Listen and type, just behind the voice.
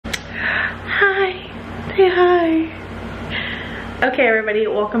Okay, hi. Okay everybody,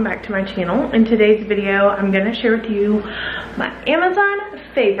 welcome back to my channel. In today's video, I'm gonna share with you my Amazon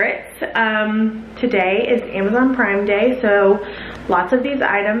favorites. Today is Amazon Prime Day, so lots of these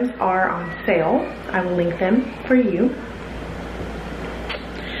items are on sale. I will link them for you.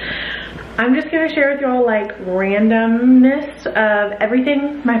 I'm just gonna share with y'all like randomness of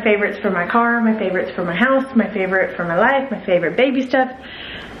everything. My favorites for my car, my favorites for my house, my favorite for my life, my favorite baby stuff.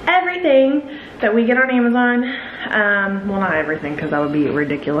 Everything that we get on Amazon. Well, not everything because that would be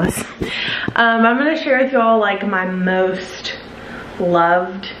ridiculous. I'm gonna share with y'all like my most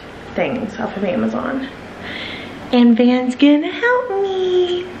loved things off of Amazon. And Van's gonna help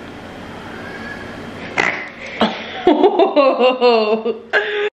me.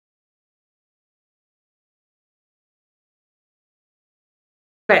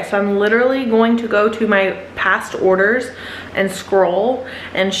 Okay, so I'm literally going to go to my past orders and scroll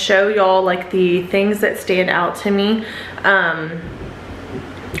and show y'all like the things that stand out to me on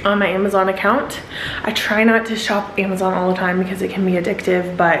my Amazon account. I try not to shop Amazon all the time because it can be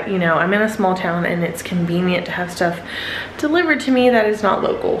addictive, but you know, I'm in a small town and it's convenient to have stuff delivered to me that is not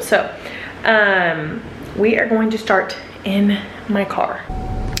local. So we are going to start in my car.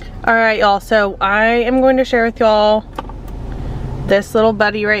 All right, y'all, so I am going to share with y'all this little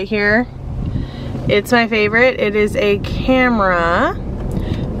buddy right here. It's my favorite. It is a camera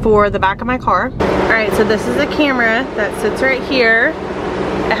for the back of my car. All right, so this is a camera that sits right here.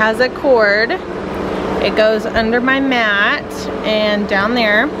 It has a cord. It goes under my mat and down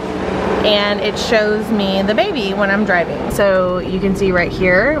there, and it shows me the baby when I'm driving. So you can see right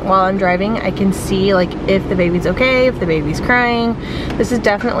here while I'm driving, I can see like if the baby's okay, if the baby's crying. This is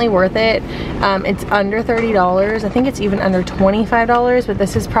definitely worth it. It's under $30. I think it's even under $25, but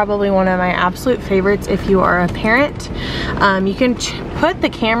this is probably one of my absolute favorites if you are a parent. You can put the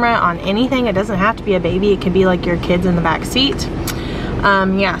camera on anything. It doesn't have to be a baby. It could be like your kids in the back seat.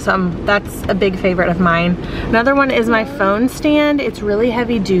 Yeah, so that's a big favorite of mine. Another one is my phone stand. It's really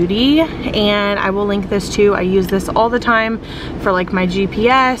heavy duty, and I will link this too. I use this all the time for like my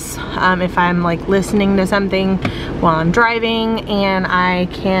GPS, if I'm like listening to something while I'm driving, and I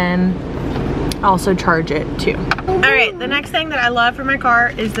can also charge it too. All right, the next thing that I love for my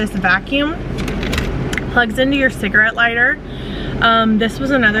car is this vacuum. Plugs into your cigarette lighter. This was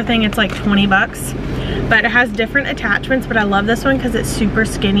another thing, it's like 20 bucks. But it has different attachments, but I love this one because it's super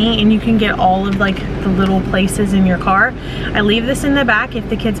skinny and you can get all of like the little places in your car. I leave this in the back. If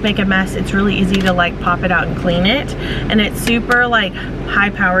the kids make a mess, it's really easy to like pop it out and clean it. And it's super like high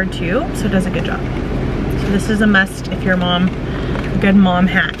powered too, so it does a good job. So this is a must if you're a mom, a good mom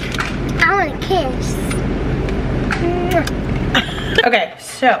hack. I want a kiss. Okay,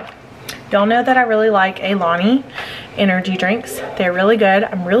 so y'all know that I really like Alani energy drinks. They're really good.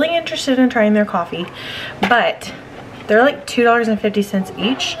 I'm really interested in trying their coffee, but they're like $2.50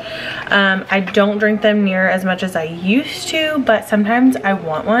 each. I don't drink them near as much as I used to, but sometimes I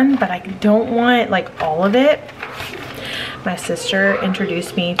want one, but I don't want like all of it. My sister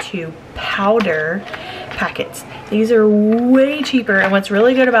introduced me to powder packets. These are way cheaper, and what's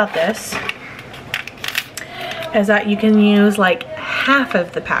really good about this is that you can use like half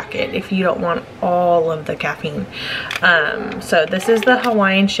of the packet if you don't want all of the caffeine. So this is the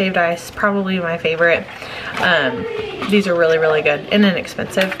Hawaiian shaved ice, probably my favorite. These are really, really good and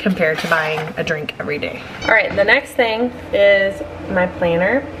inexpensive compared to buying a drink every day. All right, the next thing is my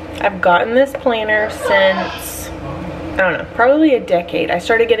planner. I've gotten this planner since, I don't know, probably a decade. I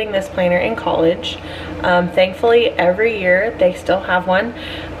started getting this planner in college. Thankfully, every year they still have one.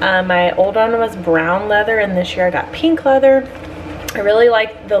 My old one was brown leather, and this year I got pink leather. I really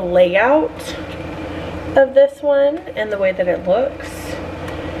like the layout of this one and the way that it looks.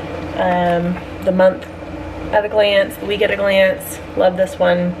 The month at a glance, the week at a glance. Love this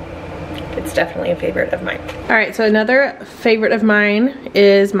one. It's definitely a favorite of mine. All right, so another favorite of mine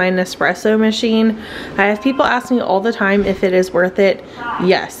is my Nespresso machine. I have people ask me all the time if it is worth it.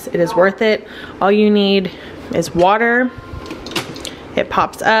 Yes, it is worth it. All you need is water. It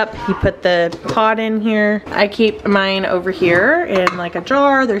pops up, you put the pod in here. I keep mine over here in like a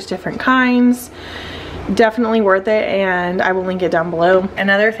jar. There's different kinds. Definitely worth it, and I will link it down below.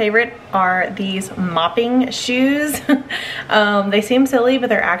 Another favorite are these mopping shoes. They seem silly, but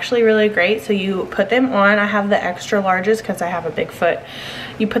they're actually really great. So you put them on. I have the extra larges because I have a big foot.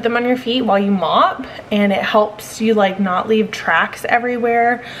 You put them on your feet while you mop, and it helps you like not leave tracks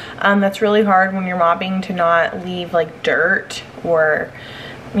everywhere. That's really hard when you're mopping, to not leave like dirt or,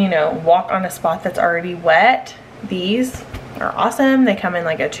 you know, walk on a spot that's already wet. These are awesome. They come in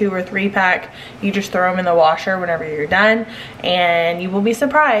like a 2 or 3 pack. You just throw them in the washer whenever you're done, and you will be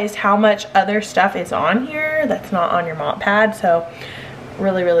surprised how much other stuff is on here that's not on your mop pad. So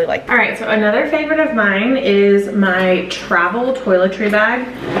really, really like. All right, so another favorite of mine is my travel toiletry bag.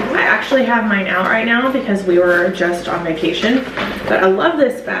 I actually have mine out right now because we were just on vacation, but I love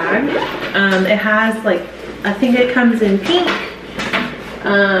this bag. It has like, I think it comes in pink,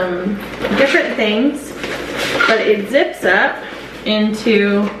 different things, but it zips up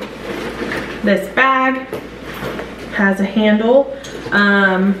into this bag, has a handle.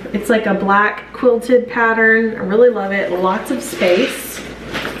 It's like a black quilted pattern. I really love it. Lots of space.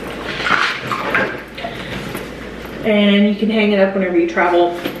 And you can hang it up whenever you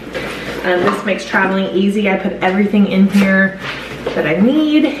travel. This makes traveling easy. I put everything in here that I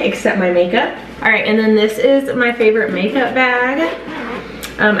need except my makeup. All right, and then this is my favorite makeup bag.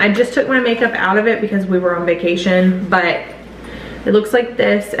 I just took my makeup out of it because we were on vacation, but it looks like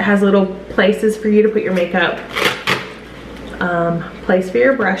this. It has little places for you to put your makeup, place for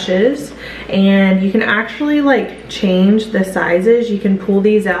your brushes, and you can actually like change the sizes. You can pull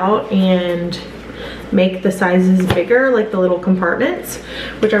these out and make the sizes bigger, like the little compartments,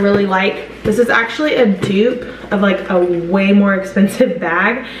 which I really like. This is actually a dupe of like a way more expensive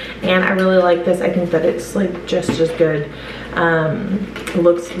bag, and I really like this. I think that it's like just as good. It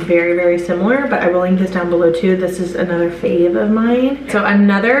looks very, very similar, but I will link this down below too. This is another fave of mine. So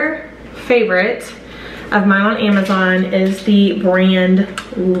another favorite of mine on Amazon is the brand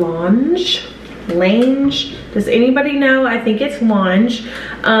Lange. Does anybody know? I think it's Lange,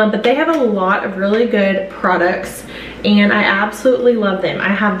 but they have a lot of really good products and I absolutely love them. I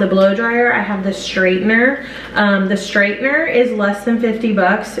have the blow dryer, I have the straightener. The straightener is less than 50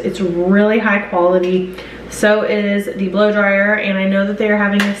 bucks. It's really high quality. So is the blow dryer, and I know that they're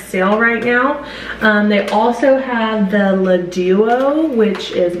having a sale right now. They also have the Le Duo,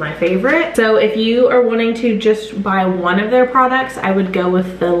 which is my favorite. So if you are wanting to just buy one of their products, I would go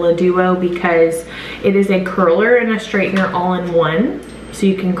with the Le Duo because it is a curler and a straightener all in one. So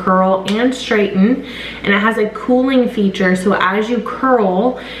you can curl and straighten, and it has a cooling feature. So as you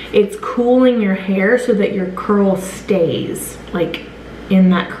curl, it's cooling your hair so that your curl stays like in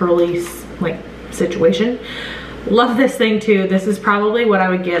that curly like situation. Love this thing too. This is probably what I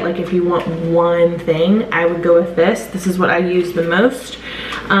would get, like if you want one thing, I would go with this. This is what I use the most.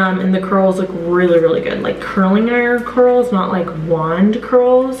 And the curls look really, really good. Like curling iron curls, not like wand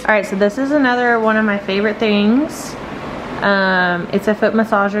curls. All right, so this is another one of my favorite things. It's a foot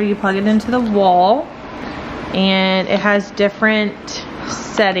massager. You plug it into the wall and it has different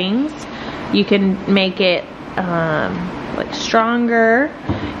settings. You can make it like stronger.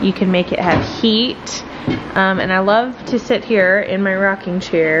 You can make it have heat. And I love to sit here in my rocking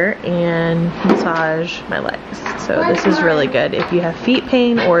chair and massage my legs. So this is really good if you have feet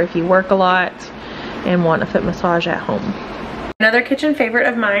pain or if you work a lot and want a foot massage at home. Another kitchen favorite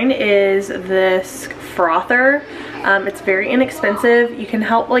of mine is this frother. It's very inexpensive. You can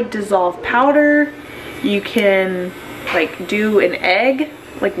help like dissolve powder. You can like do an egg,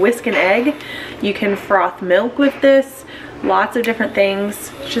 like whisk an egg. You can froth milk with this. Lots of different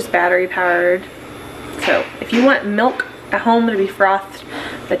things. It's just battery powered. So if you want milk at home to be frothed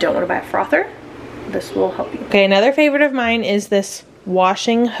but don't want to buy a frother, this will help you. Okay, another favorite of mine is this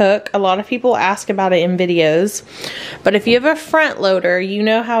washing hook. A lot of people ask about it in videos, but if you have a front loader, you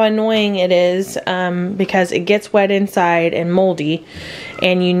know how annoying it is because it gets wet inside and moldy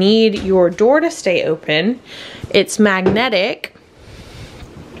and you need your door to stay open. It's magnetic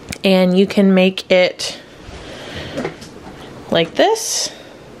and you can make it like this.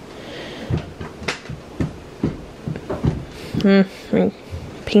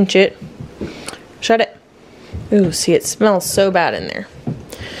 Pinch it. Shut it. Ooh, see, it smells so bad in there.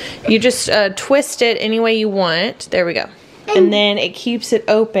 You just twist it any way you want. There we go. And then it keeps it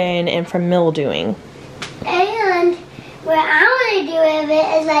open and from mildewing. And what I want to do with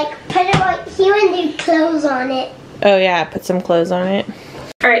it is like put it right here and do clothes on it. Oh yeah, put some clothes on it.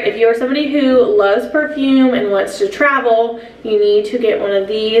 Alright, if you're somebody who loves perfume and wants to travel, you need to get one of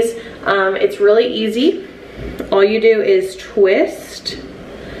these. It's really easy. All you do is twist,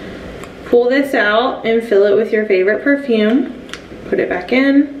 pull this out and fill it with your favorite perfume. Put it back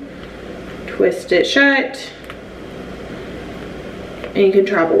in, twist it shut, and you can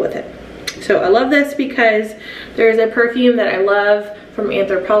travel with it. So I love this because there's a perfume that I love from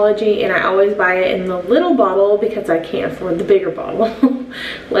Anthropologie and I always buy it in the little bottle because I can't afford the bigger bottle.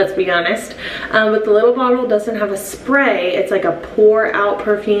 Let's be honest. But the little bottle doesn't have a spray. It's like a pour out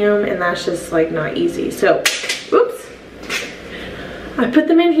perfume and that's just like not easy. So, oops. I put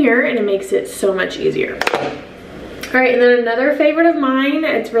them in here and it makes it so much easier. All right, and then another favorite of mine,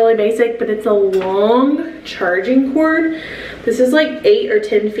 it's really basic, but it's a long charging cord. This is like 8 or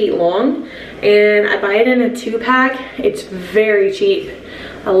 10 feet long, and I buy it in a 2-pack. It's very cheap.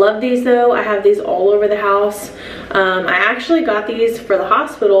 I love these though. I have these all over the house. I actually got these for the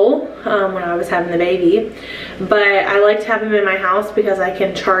hospital when I was having the baby, but I like to have them in my house because I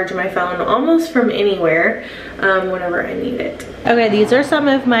can charge my phone almost from anywhere whenever I need it. Okay, these are some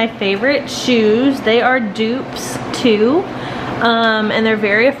of my favorite shoes. They are dupes too, and they're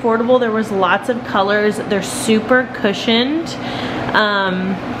very affordable. There was lots of colors. They're super cushioned.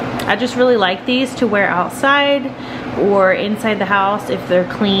 I just really like these to wear outside or inside the house if they're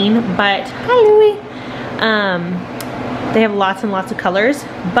clean. But hi Louie. They have lots and lots of colors,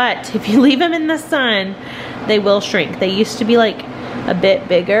 but if you leave them in the sun, they will shrink. They used to be like a bit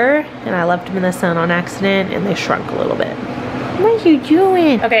bigger, and I left them in the sun on accident and they shrunk a little bit. What are you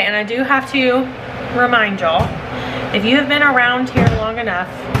doing? Okay, and I do have to remind y'all, if you have been around here long enough,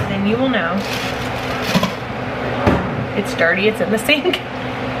 then you will know it's dirty, it's in the sink.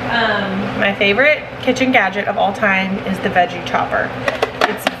 My favorite kitchen gadget of all time is the veggie chopper.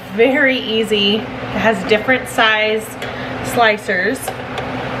 It's very easy. It has different size slicers.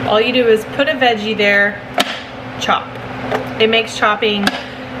 All you do is put a veggie there, chop. It makes chopping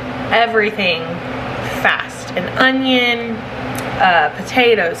everything fast. An onion,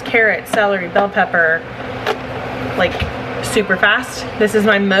 potatoes, carrots, celery, bell pepper, like super fast. This is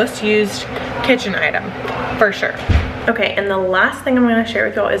my most used kitchen item for sure. Okay, and the last thing I'm gonna share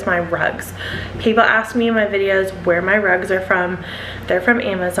with y'all is my rugs. People ask me in my videos where my rugs are from. They're from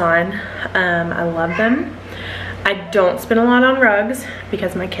Amazon. I love them. I don't spend a lot on rugs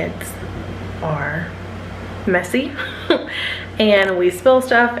because my kids are messy and we spill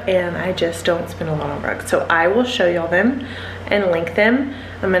stuff, and I just don't spend a lot on rugs. So I will show y'all them and link them.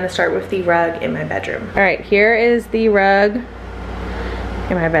 I'm gonna start with the rug in my bedroom. All right, here is the rug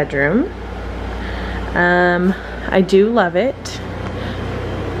in my bedroom. I do love it.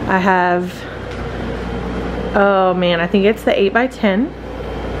 I have, oh man, I think it's the 8x10.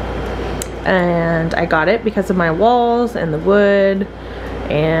 And I got it because of my walls and the wood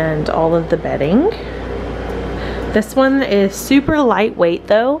and all of the bedding. This one is super lightweight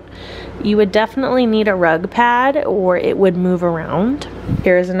though. You would definitely need a rug pad or it would move around.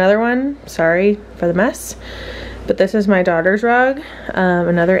 Here's another one, sorry for the mess. But this is my daughter's rug,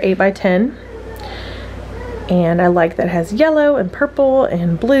 another 8x10. And I like that it has yellow and purple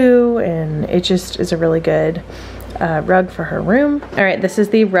and blue, and it just is a really good rug for her room. All right, this is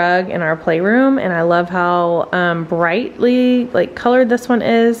the rug in our playroom, and I love how brightly like colored this one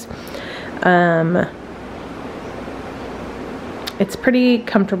is. It's pretty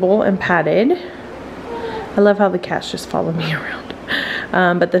comfortable and padded. I love how the cats just follow me around.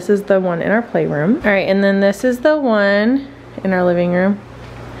 But this is the one in our playroom. All right, and then this is the one in our living room.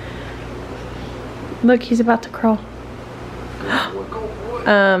 Look, he's about to crawl.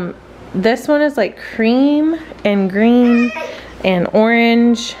 This one is like cream and green and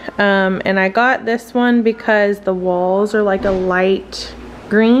orange. And I got this one because the walls are like a light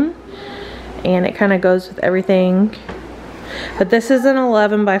green and it kind of goes with everything. But this is an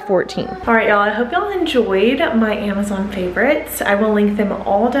 11x14. All right, y'all, I hope y'all enjoyed my Amazon favorites. I will link them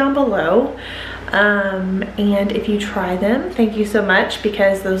all down below. And if you try them, thank you so much,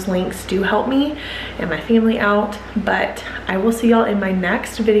 because those links do help me and my family out. But I will see y'all in my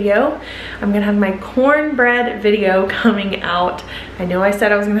next video. I'm gonna have my cornbread video coming out. I know I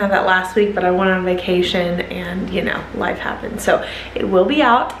said I was gonna have that last week, but I went on vacation and you know, life happened. So it will be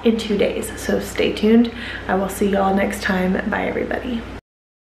out in 2 days, so stay tuned. I will see y'all next time. Bye everybody.